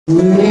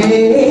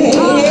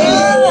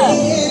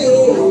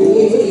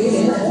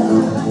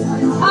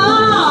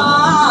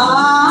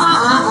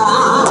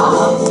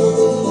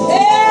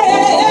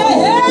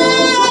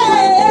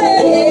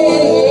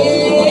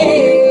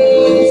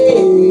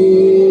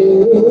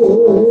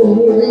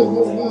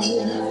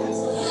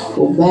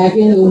back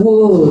in the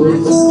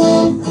woods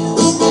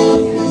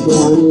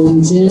down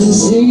in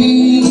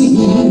Tennessee,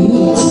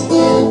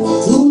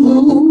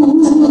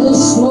 through the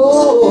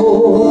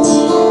snow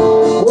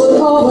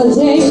would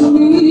overtake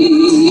me.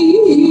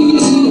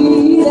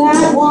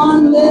 That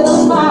one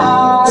little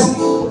fire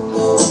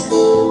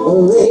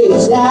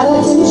raged out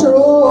of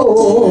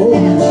control,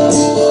 and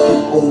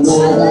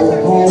my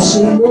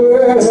passion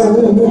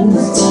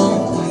burns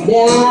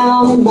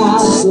down in my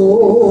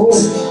soul.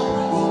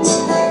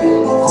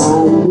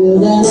 I'm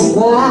building a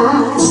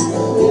fire,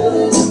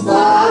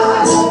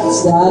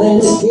 starting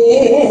to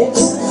catch,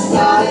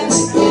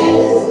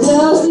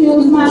 just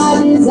use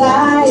my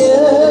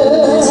desire.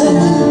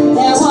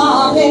 And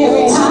one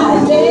very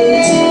hot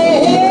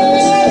day,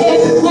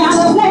 now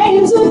the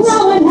flames are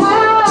growing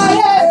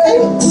higher,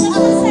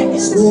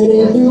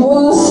 spreading through a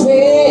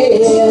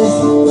space.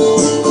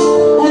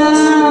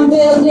 I'm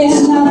building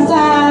a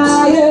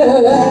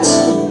fire,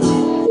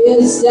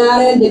 it's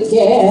starting to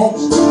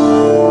catch.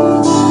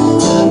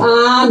 I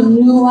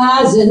knew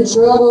I was in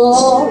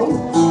trouble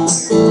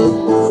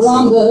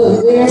from the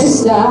very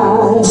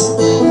start.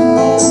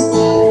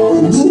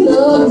 You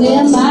looked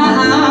in my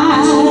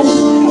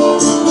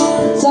eyes,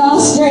 saw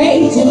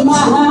straight to my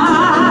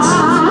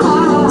heart.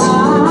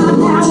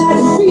 Now that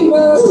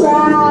fever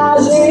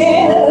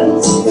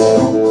rises,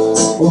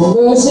 oh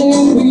mercy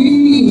me,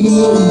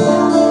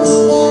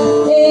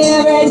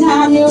 every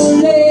time you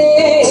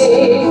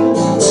lay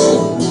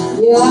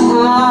your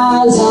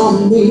eyes on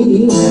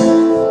me.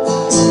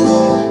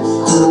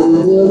 I'm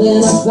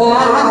building a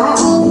fire,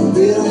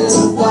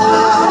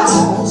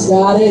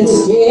 starting to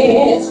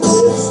catch,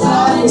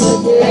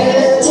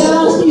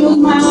 just use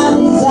my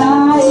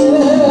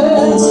desire.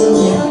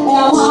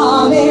 And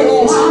one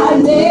very hot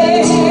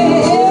day,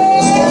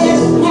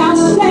 now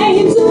the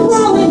flames are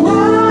growing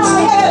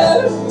higher,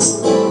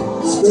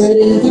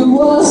 spreading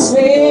through a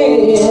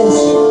space.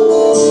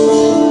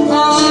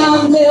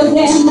 I'm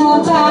building a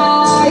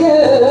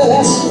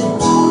fire,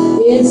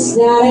 it's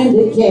starting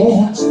to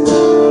catch.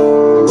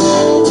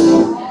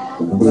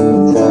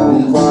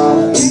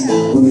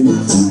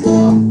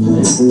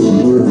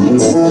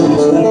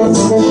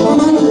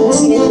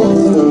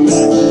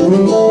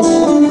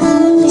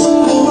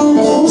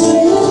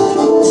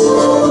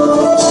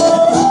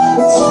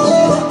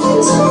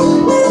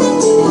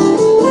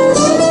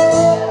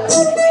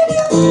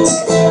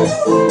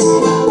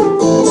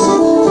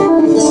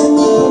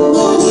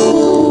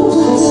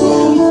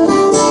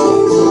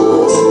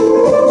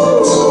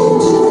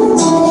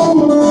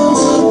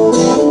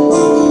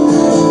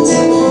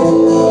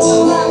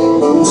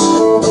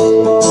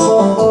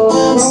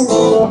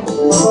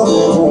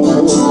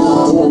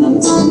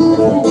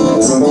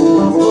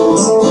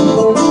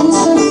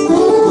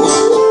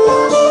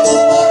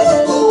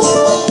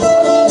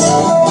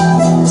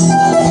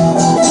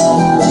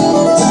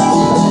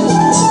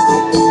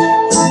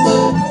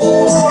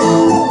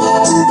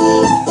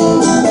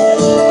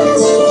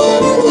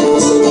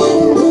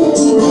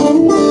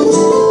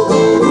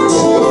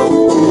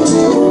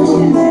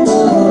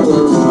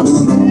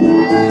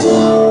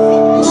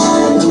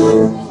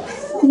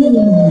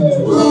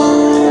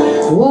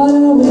 What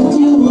are we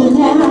doing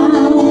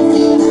now?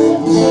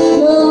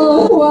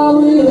 Look what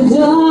we've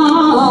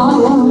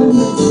done.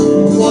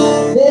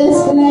 This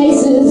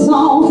place is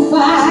on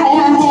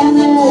fire and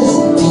there's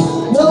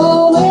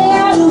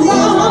nowhere to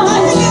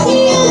run.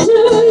 Into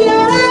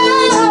your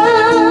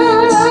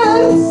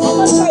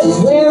eyes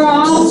where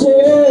I'll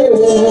turn.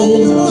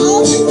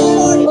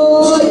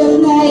 Oh, you're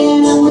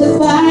playing with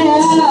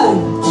fire,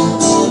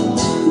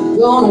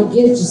 gonna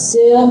get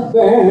yourself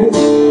burned.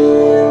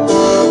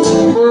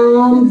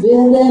 I'm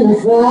building a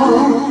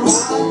fire,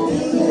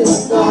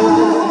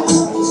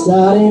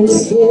 starting to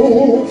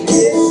catch,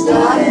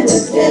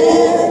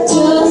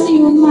 just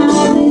use my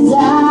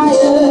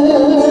desire.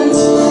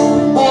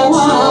 And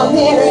one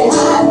very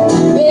hot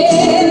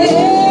day,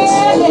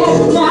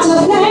 now the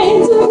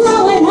flames are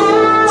growing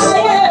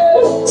higher,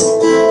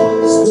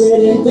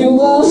 spreading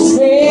through a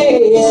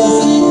space.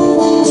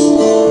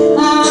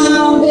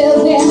 I'm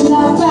building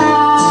a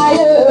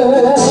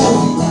fire,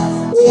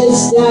 it's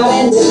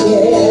starting to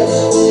catch.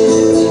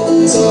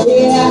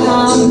 Yeah,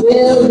 I'm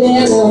building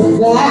a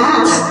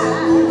fire,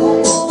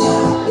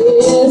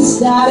 it's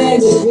starting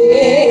to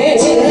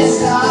catch,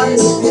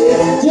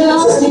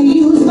 just to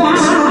use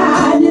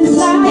my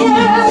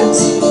desire.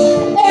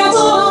 And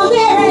one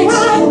very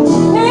hot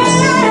day,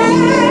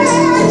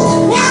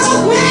 now the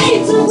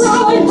flames are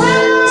growing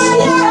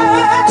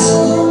higher,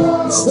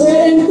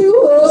 spreading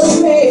through a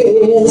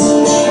space.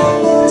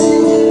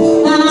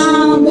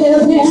 I'm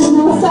building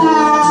a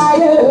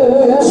fire,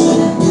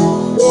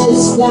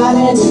 it's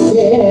starting to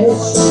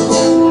catch.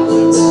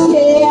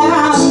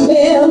 Yeah, I'm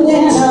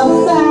building a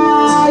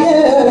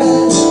fire,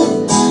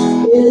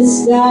 it's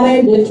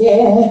starting to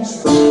catch.